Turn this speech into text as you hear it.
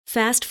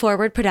Fast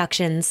Forward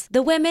Productions.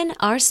 The women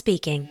are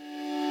speaking.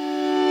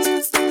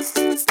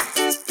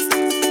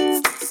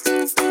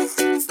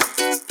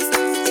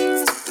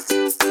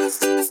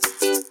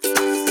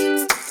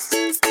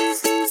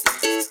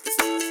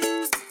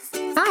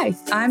 Hi,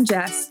 I'm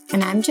Jess.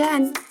 And I'm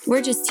Jen.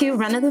 We're just two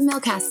run-of-the-mill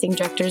casting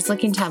directors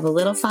looking to have a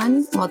little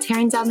fun while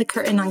tearing down the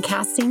curtain on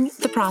casting,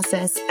 the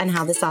process, and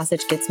how the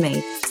sausage gets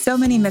made. So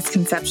many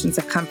misconceptions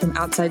have come from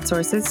outside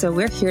sources, so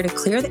we're here to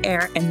clear the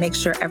air and make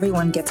sure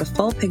everyone gets a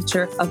full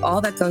picture of all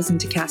that goes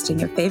into casting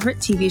your favorite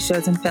TV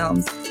shows and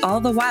films.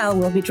 All the while,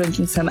 we'll be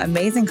drinking some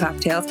amazing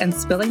cocktails and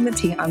spilling the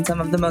tea on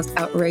some of the most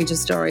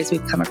outrageous stories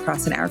we've come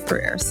across in our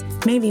careers.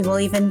 Maybe we'll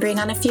even bring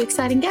on a few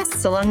exciting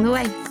guests along the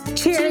way.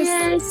 Cheers!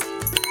 Cheers!